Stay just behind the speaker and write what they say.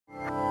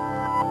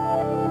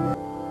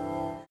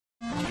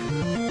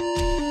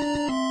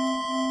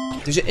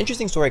There's an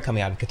interesting story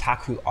coming out of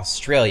Kotaku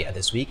Australia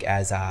this week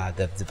as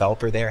the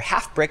developer there,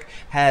 HalfBrick,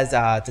 has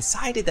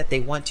decided that they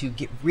want to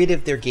get rid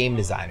of their game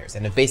designers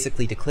and have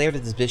basically declared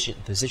that the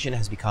position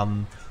has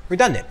become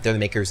redundant. They're the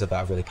makers of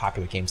really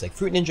popular games like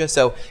Fruit Ninja,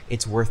 so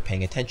it's worth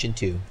paying attention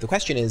to. The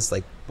question is,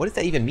 like, what does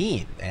that even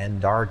mean?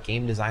 And are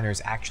game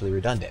designers actually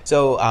redundant?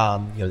 So,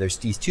 there's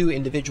these two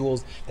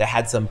individuals that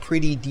had some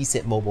pretty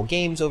decent mobile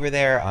games over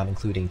there,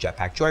 including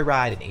Jetpack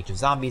Joyride and Age of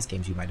Zombies,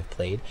 games you might have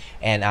played.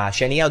 And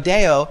Shaniel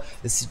Deo,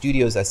 the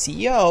studio's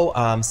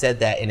CEO, said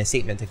that in a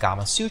statement to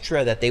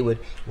Gamasutra that they would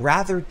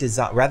rather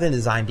than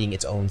design being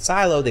its own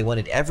silo, they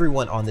wanted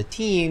everyone on the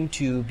team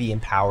to be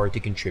empowered to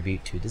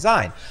contribute to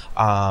design.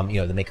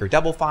 The maker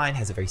Double Fine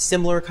has a very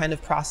similar kind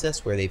of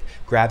process where they've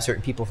grabbed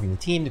certain people from the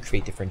team to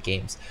create different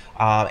games.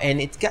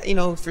 And it's got,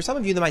 for some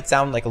of you that might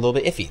sound like a little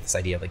bit iffy, this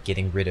idea of like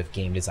getting rid of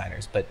game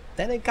designers, but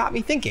then it got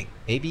me thinking,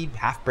 maybe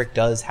HalfBrick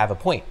does have a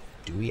point.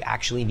 Do we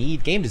actually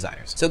need game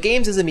designers? So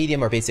games as a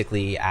medium are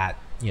basically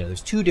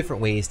there's two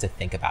different ways to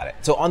think about it.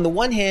 So on the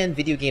one hand,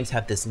 video games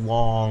have this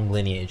long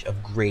lineage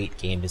of great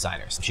game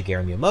designers.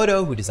 Shigeru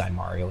Miyamoto, who designed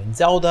Mario and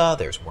Zelda.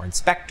 There's Warren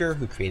Spector,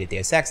 who created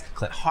Deus Ex.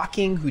 Clint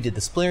Hawking, who did the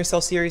Splinter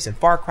Cell series and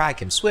Far Cry.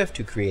 Kim Swift,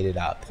 who created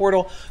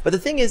Portal. But the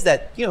thing is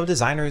that,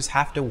 designers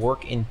have to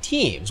work in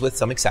teams, with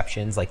some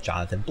exceptions like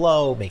Jonathan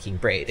Blow making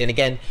Braid. And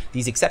again,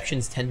 these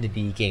exceptions tend to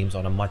be games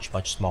on a much,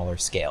 much smaller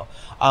scale.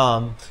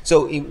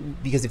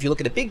 Because if you look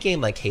at a big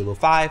game like Halo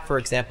 5, for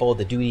example,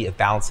 the duty of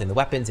balancing the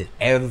weapons in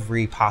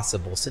every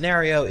possible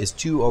scenario is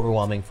too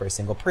overwhelming for a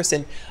single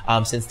person,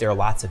 since there are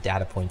lots of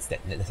data points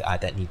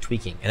that need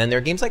tweaking. And then there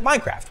are games like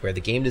Minecraft, where the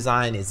game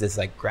design is this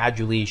like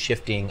gradually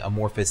shifting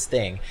amorphous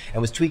thing and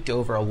was tweaked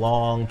over a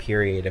long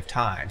period of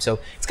time. So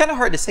it's kind of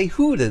hard to say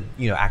who the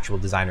actual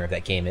designer of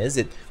that game is.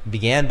 It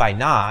began by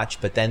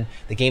Notch, but then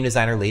the game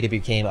designer later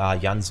became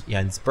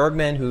Jens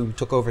Bergman, who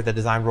took over the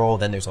design role.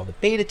 Then there's all the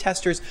beta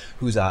testers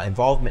whose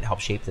involvement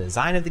helped shape the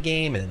design of the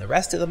game, and then the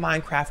rest of the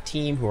Minecraft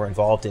team who are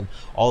involved in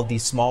all of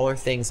these smaller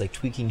things like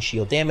tweaking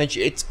shield damage.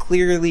 It's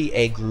clearly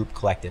a group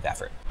collective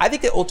effort. I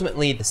think that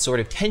ultimately the sort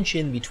of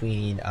tension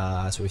between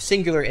sort of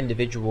singular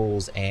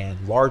individuals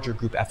and larger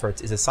group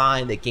efforts is a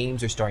sign that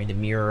games are starting to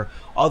mirror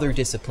other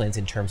disciplines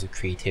in terms of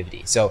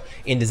creativity. So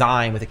in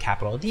design with a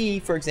capital D,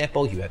 for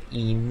example, you have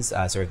Eames,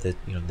 sort of the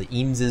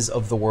Eameses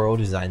of the world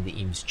who designed the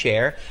Eames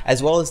chair,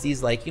 as well as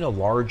these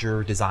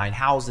larger design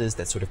houses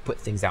that sort of put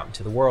things out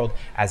into the world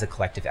as a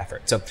collective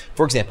effort. So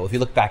for example, if you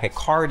look back at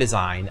car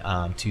design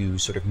to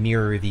sort of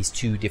mirror these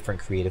two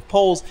different creative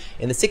poles,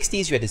 in the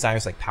 60s you had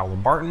designers like Paolo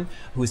Martin,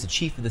 who was the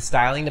chief of the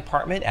styling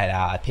department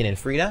at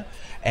Pininfarina.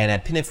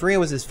 And Pininfarina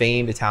was this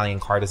famed Italian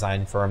car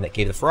design firm that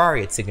gave the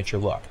Ferrari its signature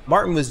look.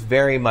 Martin was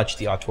very much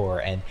the auteur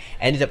and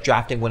ended up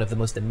drafting one of the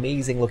most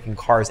amazing looking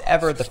cars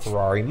ever, the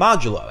Ferrari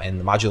Modulo. And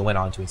the Modulo went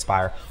on to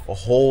inspire a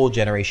whole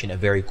generation of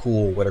very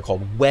cool, what are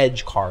called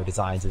wedge car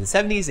designs in the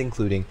 70s,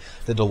 including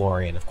the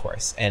DeLorean, of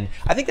course. And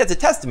I think that's a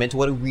testament to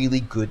what a really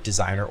good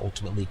designer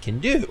ultimately can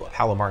do.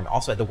 Paolo Martin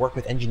also had to work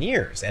with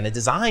engineers and a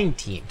design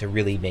team to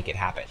really make it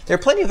happen. There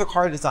are plenty of other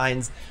car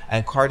designs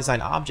and car design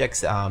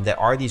objects that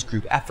are these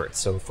group efforts.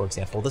 So for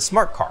example, the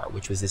Smart Car,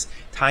 which was this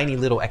tiny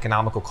little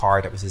economical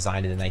car that was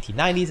designed in the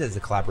 1990s as a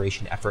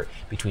collaboration effort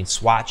between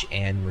Swatch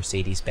and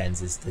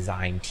Mercedes-Benz's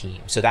design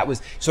team. So that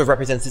was sort of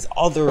represents this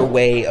other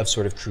way of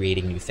sort of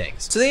creating new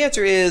things. So the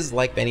answer is,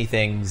 like many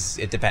things,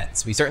 it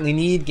depends. We certainly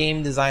need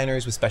game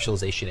designers with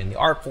specialization in the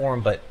art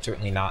form, but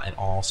certainly not in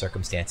all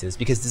circumstances,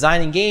 because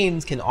designing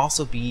games can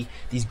also be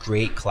these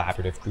great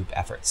collaborative group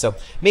efforts. So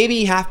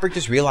maybe HalfBrick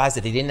just realized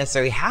that they didn't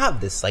necessarily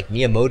have this like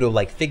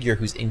Miyamoto-like figure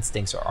whose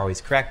instincts are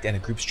always correct, and a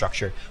group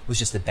structure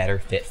was just a better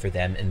fit for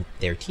them and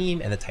their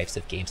team and the types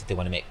of games that they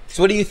want to make.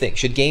 So what do you think?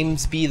 Should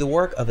games be the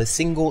work of a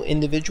single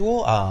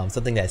individual,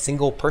 something that a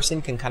single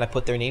person can kind of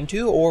put their name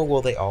to, or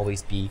will they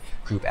always be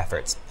group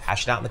efforts?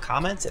 Hash it out in the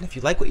comments, and if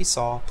you like what you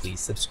saw,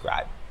 please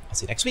subscribe. I'll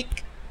see you next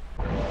week.